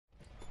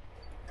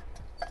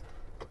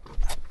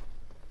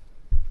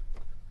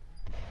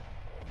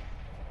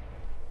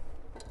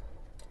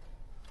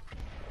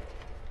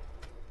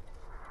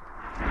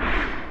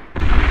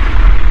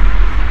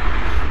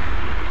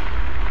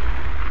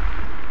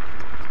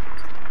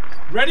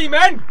Ready,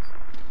 men?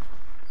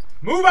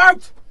 Move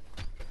out!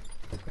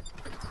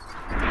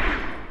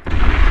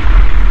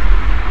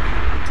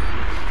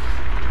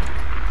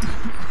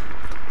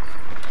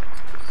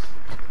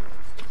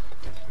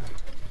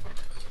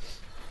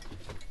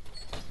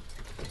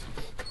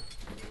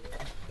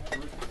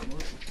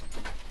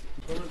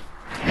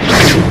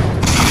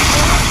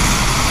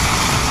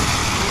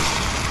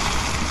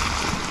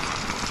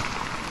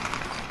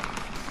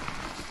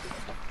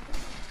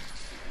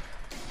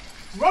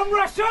 Run,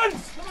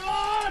 Russians! Come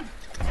on!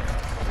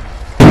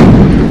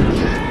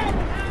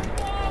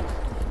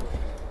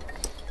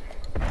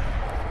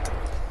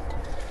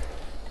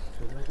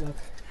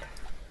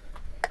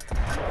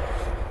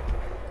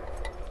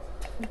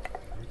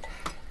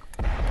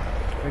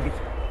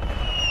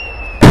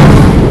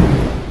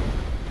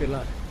 Good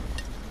luck.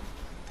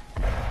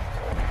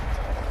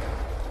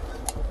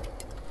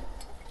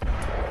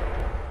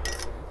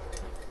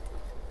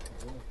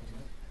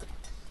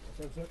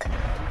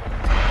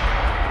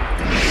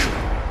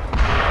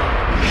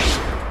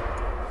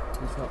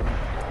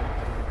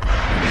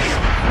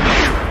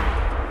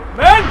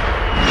 Men!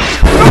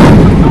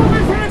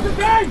 Here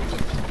today!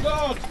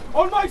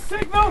 On my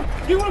signal,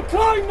 you will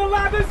climb the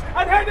ladders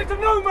and head into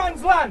no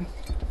man's land.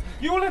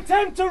 You will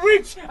attempt to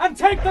reach and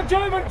take the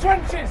German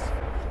trenches,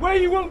 where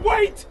you will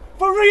wait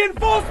for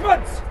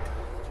reinforcements.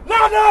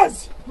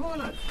 Ladders! Come on,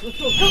 lads. Let's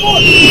go. Come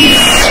on!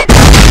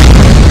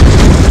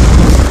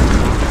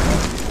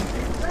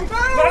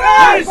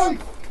 Ladders!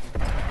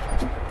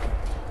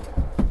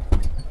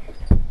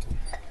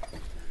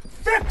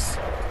 Fix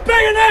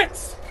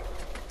bayonets!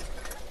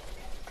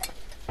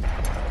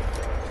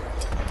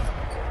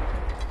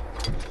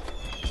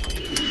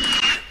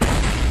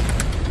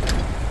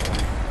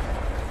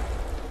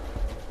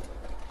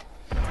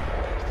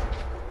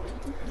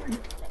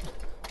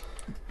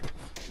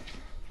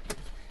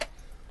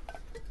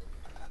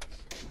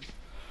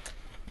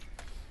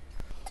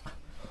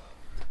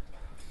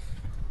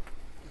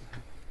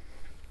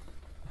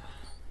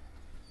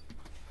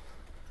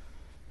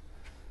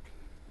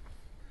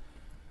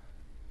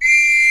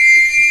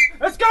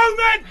 Let's go,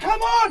 men! Come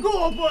on!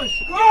 Go on, boys!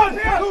 Go on,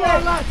 here! Come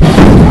on, lads!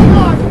 Come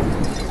on!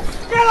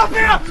 Get up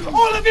here!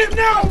 All of you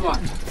now! Come on!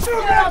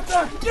 Get up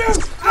there! You!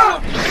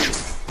 Up!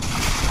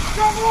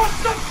 Come on!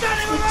 Stop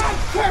standing around!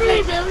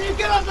 Leave it when you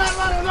get up that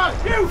ladder now!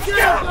 You! Get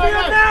up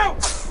here now!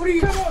 What are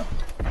you? Come on!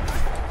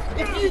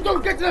 If you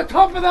don't get to the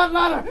top of that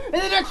ladder in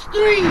the next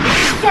 3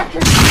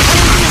 seconds, I'm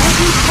going to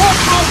have you pop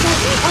out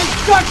and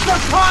shut the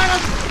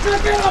pilot! So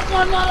get up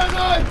that ladder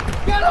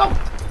now! Get up!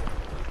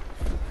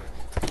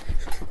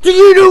 Do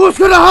you know what's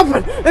going to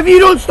happen if you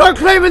don't start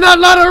climbing that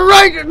ladder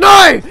right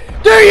now?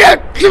 Do you?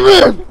 Come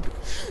here!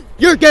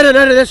 You're getting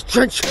out of this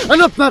trench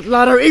and up that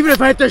ladder, even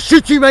if I have to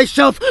shoot you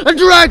myself and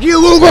drag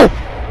you over!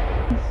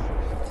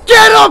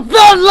 Get up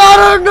that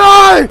ladder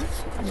now!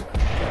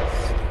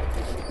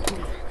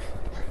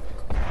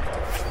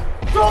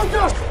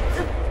 Soldier!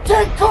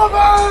 Take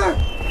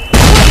cover!